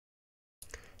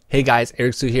Hey guys,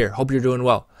 Eric Su here. Hope you're doing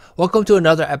well. Welcome to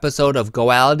another episode of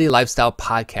Goality Lifestyle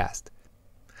Podcast.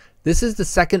 This is the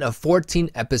second of 14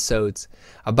 episodes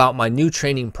about my new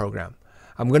training program.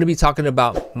 I'm going to be talking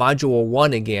about Module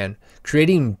 1 again,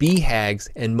 creating BHAGs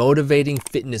and motivating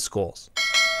fitness goals.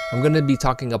 I'm going to be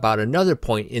talking about another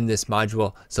point in this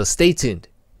module, so stay tuned.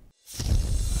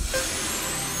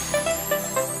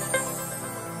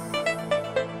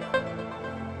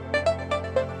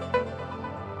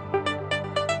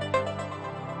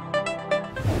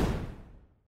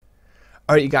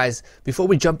 Alright you guys, before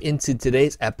we jump into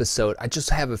today's episode, I just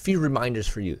have a few reminders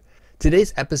for you.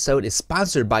 Today's episode is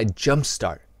sponsored by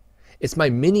Jumpstart. It's my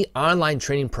mini online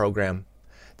training program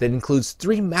that includes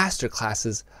 3 master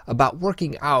classes about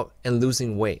working out and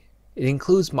losing weight. It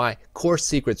includes my Core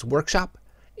Secrets workshop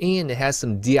and it has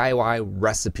some DIY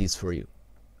recipes for you.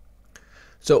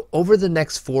 So over the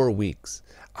next 4 weeks,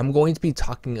 I'm going to be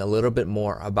talking a little bit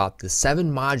more about the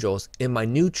 7 modules in my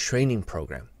new training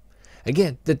program.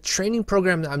 Again, the training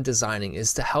program that I'm designing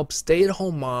is to help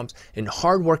stay-at-home moms and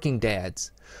hardworking dads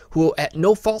who, at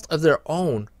no fault of their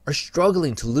own, are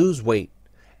struggling to lose weight,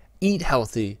 eat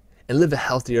healthy, and live a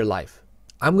healthier life.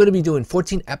 I'm going to be doing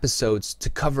 14 episodes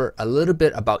to cover a little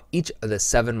bit about each of the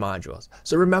 7 modules.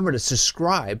 So remember to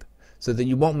subscribe so that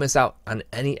you won't miss out on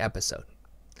any episode.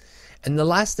 And the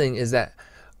last thing is that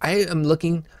I am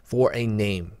looking for a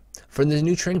name for the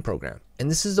new training program. And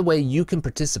this is the way you can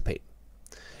participate.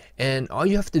 And all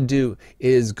you have to do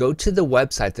is go to the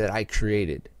website that I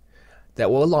created that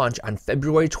will launch on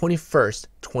February 21st,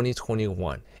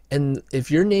 2021. And if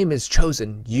your name is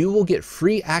chosen, you will get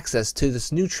free access to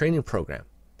this new training program.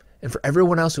 And for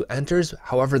everyone else who enters,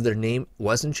 however their name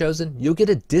wasn't chosen, you'll get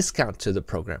a discount to the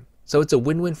program. So it's a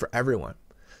win-win for everyone.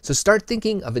 So start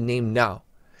thinking of a name now.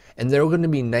 And there are going to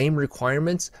be name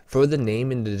requirements for the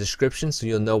name in the description so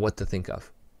you'll know what to think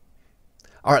of.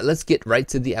 All right, let's get right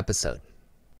to the episode.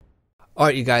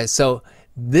 Alright you guys, so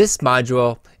this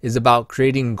module is about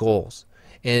creating goals,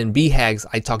 and BHAGs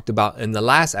I talked about in the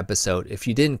last episode. If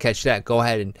you didn't catch that, go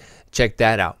ahead and check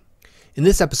that out. In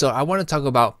this episode, I want to talk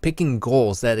about picking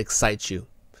goals that excite you.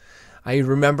 I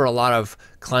remember a lot of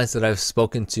clients that I've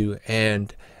spoken to,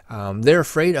 and they're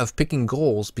afraid of picking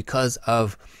goals because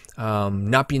of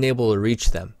not being able to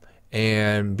reach them,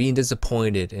 and being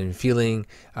disappointed and feeling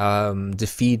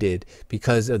defeated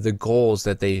because of the goals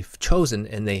that they've chosen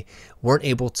and they weren't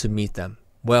able to meet them.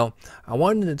 Well, I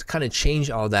wanted to kind of change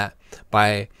all that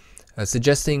by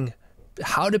suggesting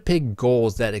how to pick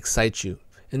goals that excite you.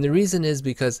 And the reason is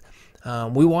because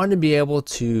we want to be able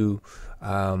to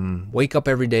wake up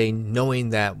every day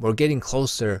knowing that we're getting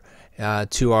closer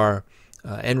to our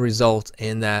end result,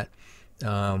 and that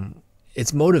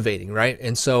it's motivating, right?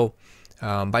 And so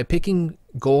by picking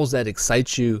goals that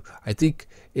excite you, I think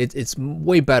it's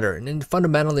way better. And then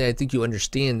fundamentally, I think you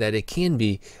understand that it can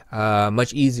be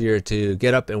much easier to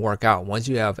get up and work out once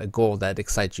you have a goal that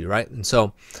excites you, right? And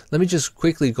so let me just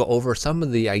quickly go over some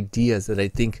of the ideas that I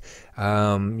think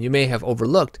you may have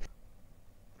overlooked.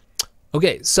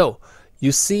 Okay, so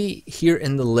you see here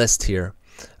in the list here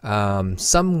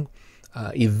some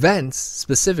events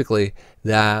specifically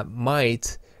that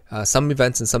might some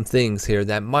events and some things here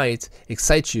that might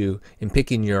excite you in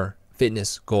picking your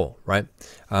fitness goal, right?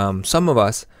 Some of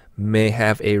us may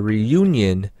have a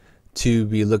reunion to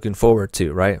be looking forward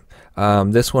to, right?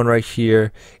 This one right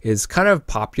here is kind of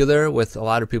popular with a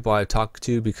lot of people I talk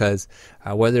to because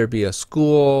whether it be a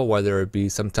school, whether it be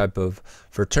some type of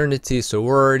fraternity,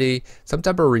 sorority, some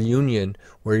type of reunion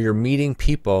where you're meeting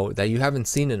people that you haven't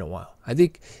seen in a while. I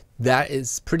think that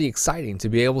is pretty exciting to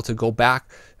be able to go back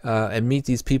and meet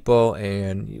these people,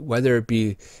 and whether it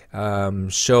be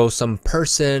show some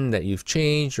person that you've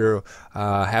changed, or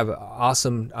have an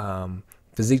awesome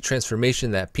physique transformation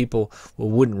that people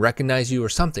wouldn't recognize you or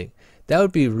something. That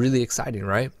would be really exciting,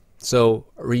 right? So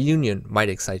a reunion might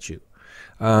excite you.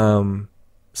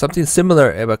 Something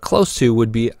similar but close to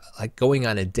would be like going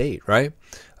on a date, right?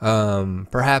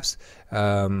 Perhaps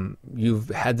you've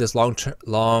had this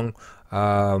long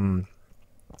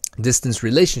distance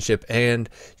relationship, and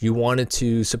you wanted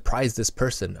to surprise this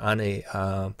person on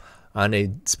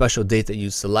a special date that you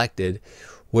selected,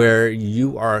 where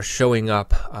you are showing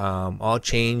up all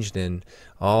changed and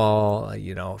all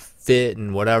fit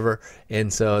and whatever.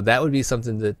 And so that would be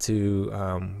something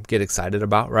to get excited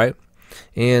about, right?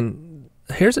 And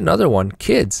here's another one,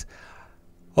 kids.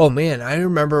 Oh man, I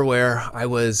remember where I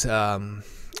was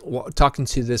talking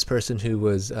to this person who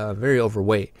was very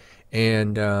overweight,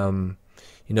 and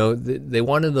they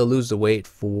wanted to lose the weight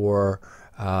for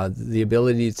the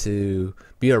ability to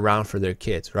be around for their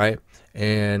kids, right?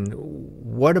 And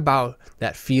what about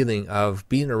that feeling of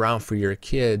being around for your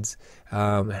kids,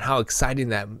 and how exciting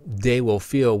that day will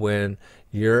feel when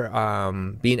you're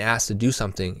being asked to do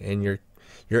something and you're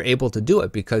able to do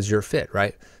it because you're fit,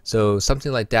 right? So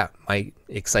something like that might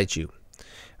excite you.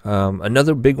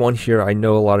 Another big one here I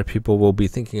know a lot of people will be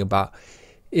thinking about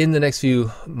in the next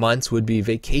few months would be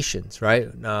vacations, right?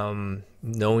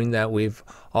 Knowing that we've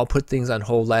all put things on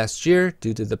hold last year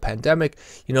due to the pandemic,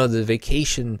 the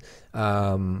vacation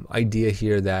idea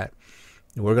here that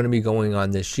we're going to be going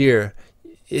on this year,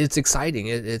 it's exciting.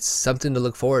 It's something to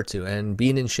look forward to, and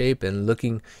being in shape and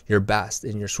looking your best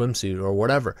in your swimsuit or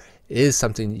whatever is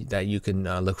something that you can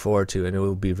look forward to, and it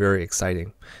will be very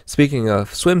exciting. Speaking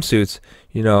of swimsuits,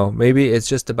 maybe it's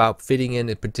just about fitting in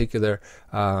a particular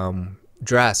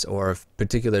dress or a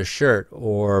particular shirt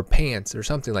or pants or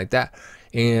something like that,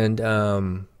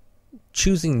 and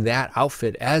choosing that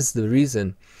outfit as the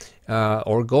reason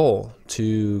or goal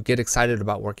to get excited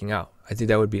about working out. I think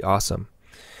that would be awesome.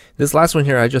 This last one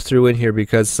here I just threw in here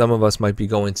because some of us might be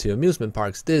going to amusement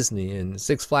parks, Disney and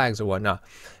Six Flags or whatnot,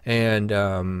 and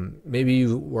maybe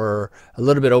you were a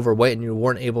little bit overweight and you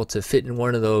weren't able to fit in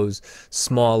one of those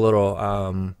small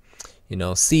little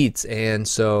seats, and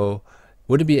so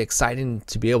would it be exciting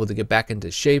to be able to get back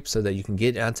into shape so that you can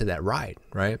get onto that ride,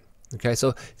 right? Okay,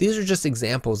 so these are just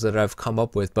examples that I've come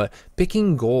up with, but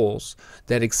picking goals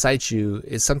that excite you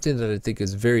is something that I think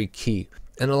is very key.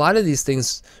 And a lot of these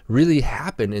things really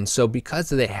happen, and so because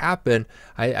they happen,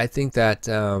 I think that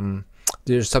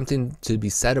there's something to be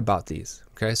said about these.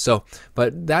 Okay, so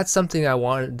but that's something I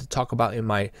wanted to talk about in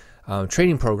my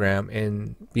training program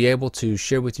and be able to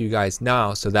share with you guys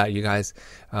now, so that you guys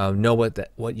know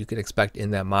what you can expect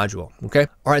in that module. Okay,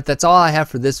 all right, that's all I have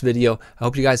for this video. I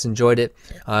hope you guys enjoyed it.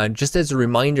 Just as a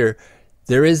reminder,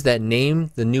 there is that Name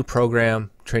the New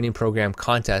Program training program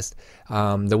contest.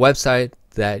 The website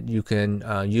that you can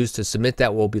use to submit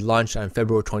that will be launched on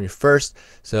February 21st.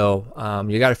 So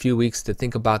you got a few weeks to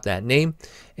think about that name,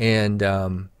 and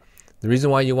the reason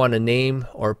why you want to name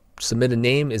or submit a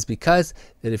name is because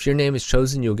that if your name is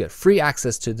chosen, you'll get free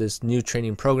access to this new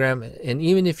training program. And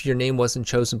even if your name wasn't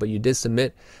chosen but you did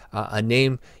submit a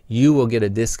name, you will get a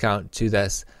discount to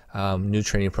this new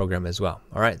training program as well.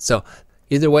 All right, so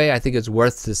either way, I think it's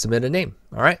worth to submit a name.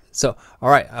 All right,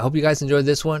 I hope you guys enjoyed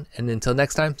this one, and until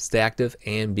next time, stay active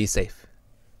and be safe.